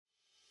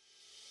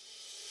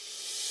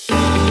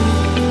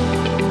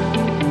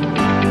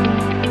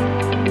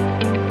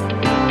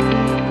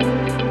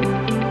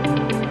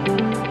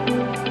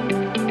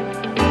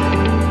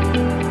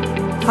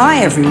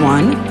Hi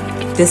everyone,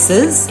 this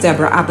is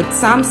Deborah Abbott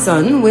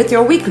Sampson with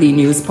your weekly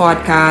news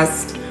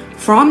podcast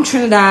from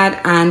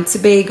Trinidad and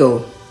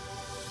Tobago.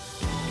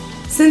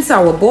 Since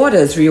our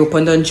borders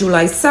reopened on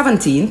July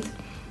 17th,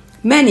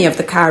 many of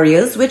the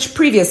carriers which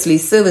previously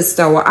serviced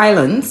our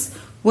islands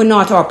were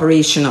not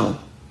operational.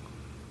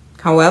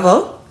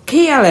 However,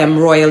 KLM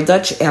Royal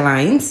Dutch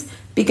Airlines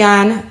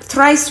began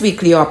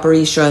thrice-weekly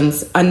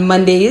operations on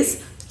Mondays,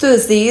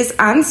 Thursdays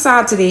and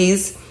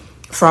Saturdays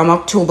from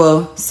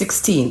October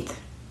 16th.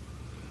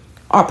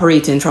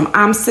 Operating from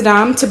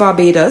Amsterdam to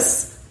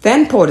Barbados,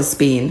 then Port of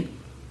Spain,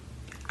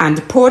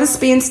 and Port of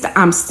Spain to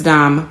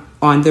Amsterdam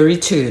on the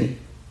return.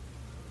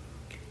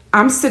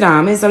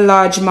 Amsterdam is a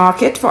large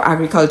market for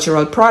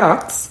agricultural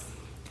products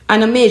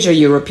and a major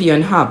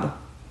European hub.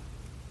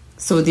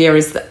 So there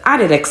is the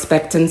added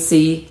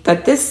expectancy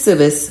that this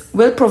service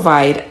will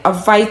provide a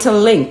vital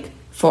link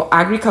for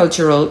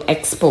agricultural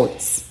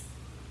exports.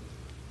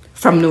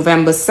 From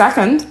November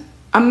 2nd,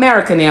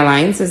 American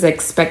Airlines is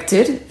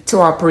expected to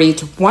operate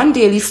one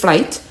daily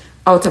flight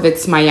out of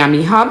its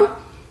Miami hub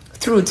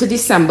through to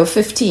December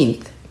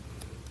 15th,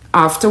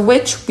 after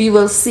which we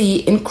will see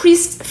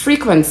increased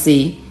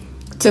frequency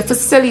to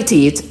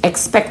facilitate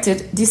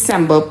expected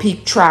December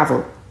peak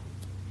travel.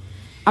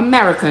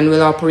 American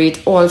will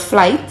operate all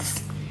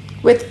flights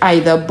with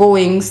either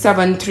Boeing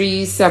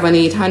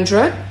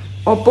 737-800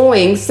 or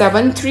Boeing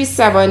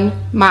 737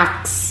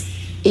 MAX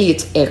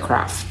 8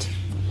 aircraft.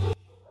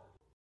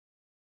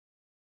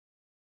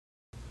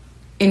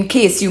 In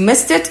case you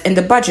missed it in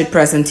the budget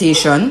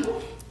presentation,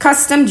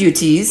 custom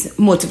duties,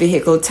 motor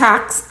vehicle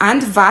tax,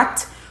 and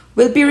VAT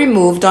will be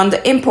removed on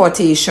the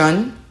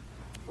importation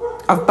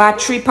of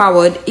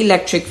battery-powered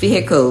electric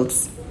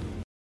vehicles.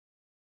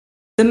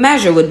 The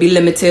measure would be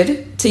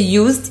limited to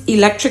used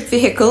electric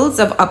vehicles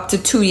of up to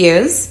 2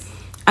 years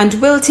and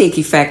will take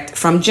effect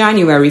from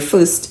January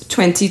 1st,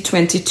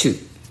 2022.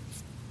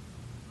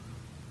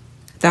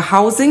 The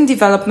Housing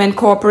Development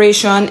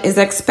Corporation is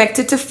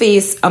expected to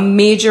face a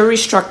major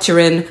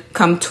restructuring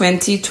come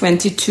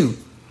 2022.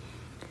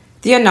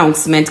 The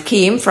announcement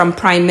came from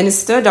Prime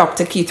Minister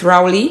Dr. Keith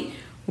Rowley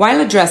while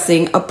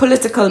addressing a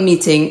political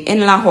meeting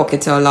in La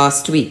Joquita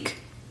last week.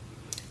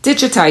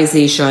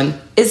 Digitization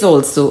is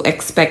also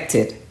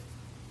expected.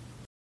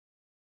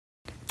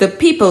 The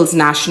People's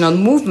National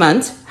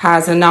Movement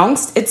has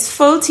announced its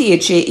full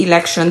THA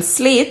election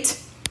slate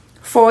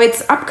for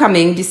its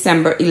upcoming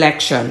December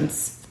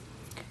elections.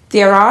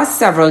 There are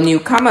several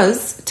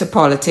newcomers to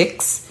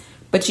politics,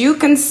 but you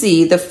can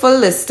see the full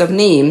list of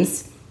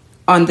names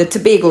on the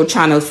Tobago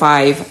Channel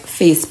 5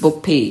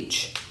 Facebook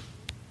page.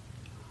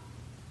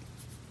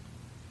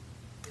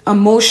 A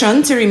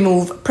motion to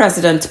remove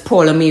President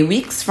Paula May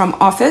Weeks from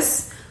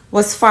office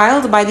was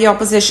filed by the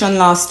opposition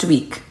last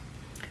week.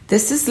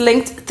 This is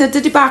linked to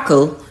the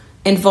debacle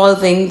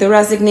involving the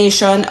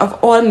resignation of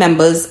all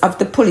members of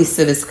the Police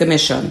Service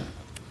Commission.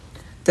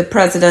 The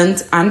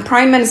President and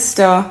Prime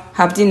Minister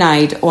have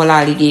denied all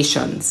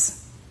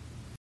allegations.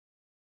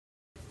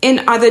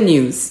 In other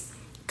news,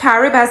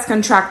 Carib has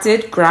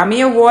contracted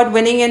Grammy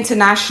Award-winning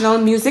international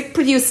music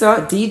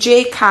producer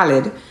DJ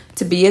Khaled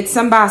to be its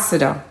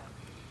ambassador.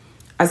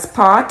 As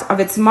part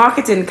of its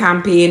marketing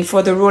campaign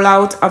for the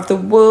rollout of the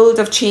World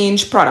of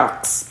Change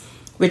products,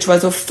 which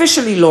was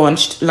officially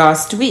launched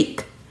last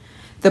week.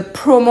 The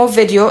promo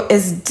video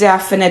is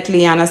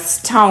definitely an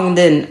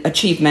astounding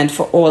achievement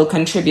for all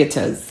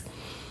contributors.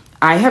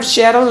 I have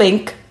shared a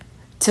link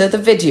to the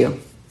video.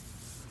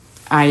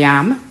 I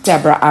am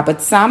Deborah Abbott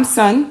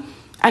Sampson,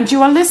 and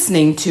you are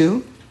listening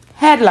to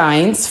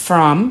Headlines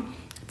from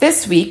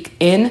This Week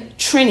in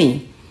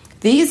Trini.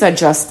 These are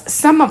just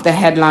some of the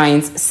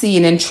headlines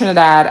seen in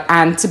Trinidad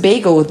and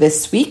Tobago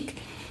this week.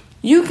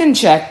 You can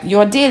check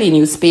your daily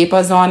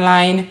newspapers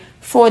online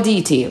for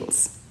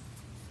details.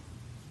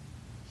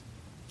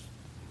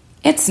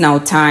 It's now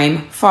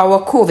time for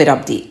our COVID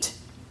update.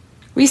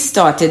 We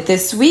started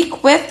this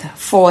week with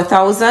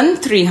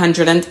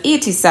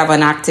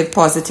 4,387 active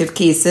positive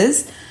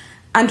cases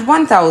and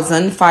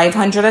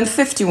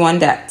 1,551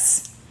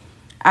 deaths.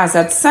 As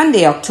at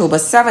Sunday, October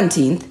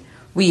 17th,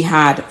 we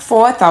had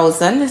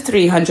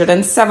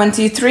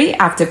 4,373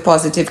 active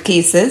positive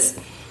cases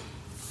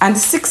and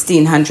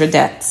 1,600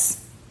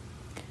 deaths.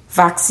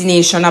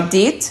 Vaccination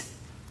update.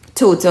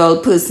 Total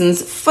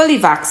persons fully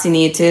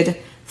vaccinated,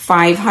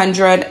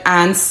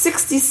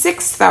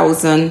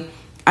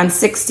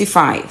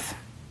 566,065.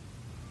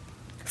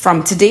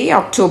 From today,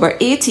 October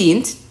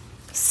 18th,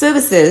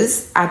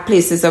 services at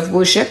places of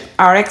worship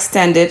are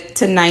extended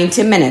to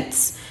 90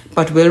 minutes,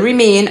 but will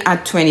remain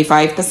at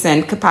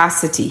 25%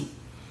 capacity.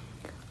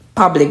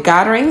 Public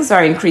gatherings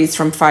are increased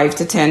from 5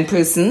 to 10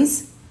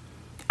 persons,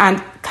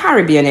 and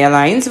Caribbean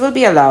Airlines will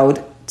be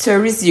allowed to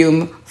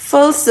resume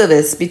full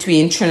service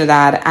between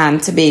Trinidad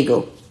and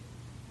Tobago.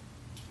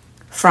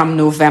 From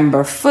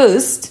November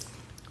 1st,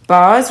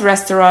 bars,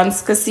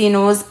 restaurants,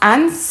 casinos,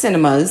 and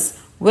cinemas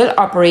will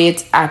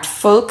operate at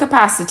full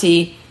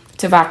capacity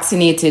to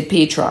vaccinated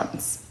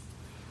patrons.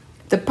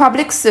 The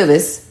public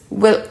service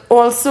will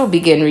also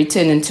begin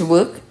returning to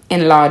work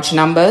in large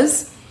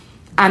numbers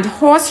and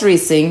horse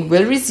racing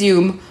will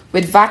resume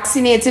with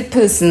vaccinated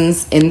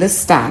persons in the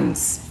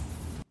stands.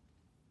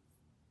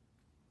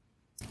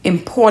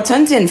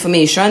 Important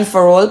information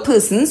for all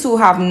persons who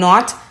have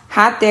not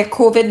had their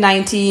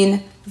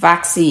COVID-19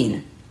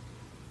 vaccine.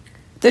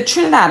 The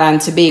Trinidad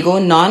and Tobago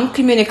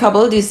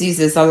Non-Communicable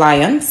Diseases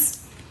Alliance,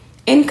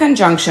 in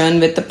conjunction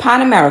with the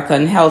Pan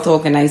American Health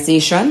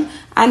Organization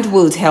and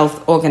World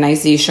Health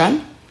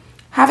Organization,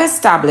 have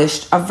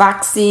established a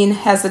vaccine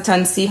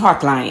hesitancy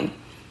hotline,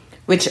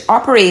 which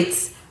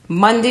operates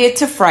Monday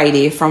to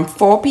Friday from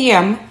 4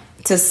 p.m.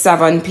 to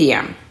 7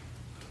 p.m.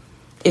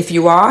 If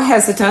you are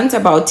hesitant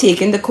about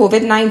taking the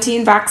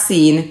COVID-19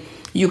 vaccine,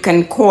 you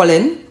can call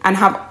in and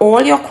have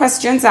all your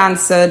questions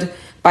answered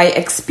by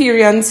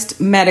experienced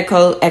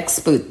medical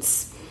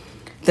experts.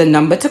 The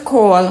number to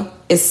call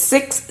is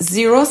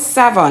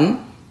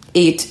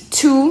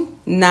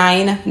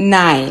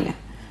 607-8299.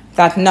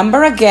 That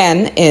number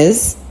again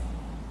is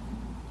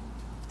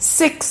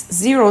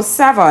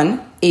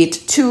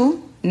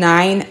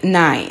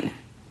 607-8299.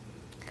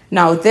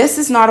 Now, this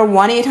is not a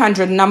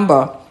 1-800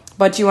 number,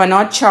 but you are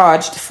not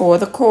charged for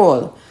the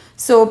call.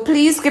 So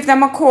please give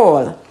them a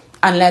call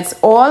and let's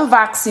all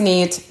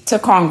vaccinate to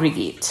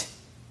congregate.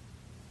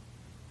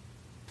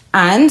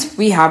 And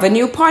we have a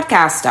new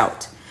podcast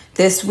out.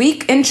 This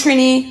Week in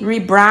Trini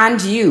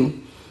Rebrand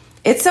You.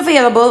 It's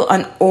available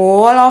on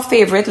all our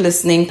favorite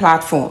listening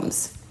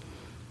platforms.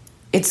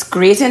 It's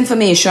great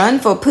information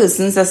for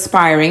persons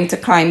aspiring to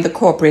climb the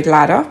corporate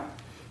ladder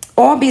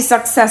or be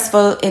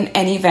successful in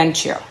any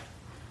venture.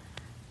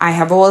 I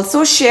have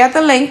also shared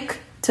the link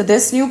to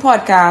this new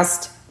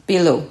podcast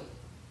below.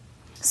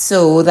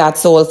 So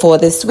that's all for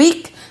this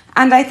week,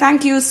 and I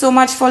thank you so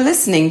much for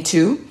listening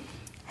to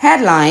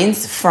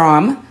Headlines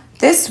from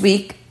This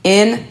Week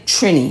in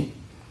Trini.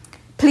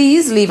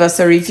 Please leave us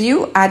a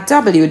review at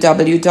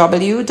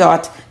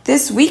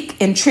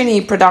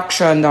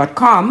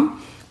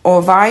www.thisweekintriniproduction.com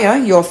or via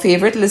your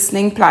favorite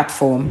listening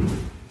platform.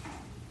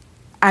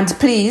 And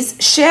please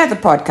share the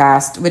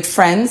podcast with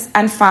friends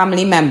and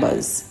family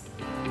members.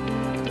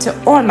 To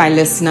all my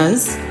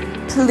listeners,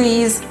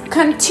 please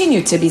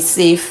continue to be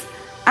safe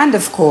and,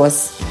 of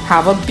course,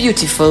 have a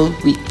beautiful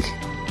week.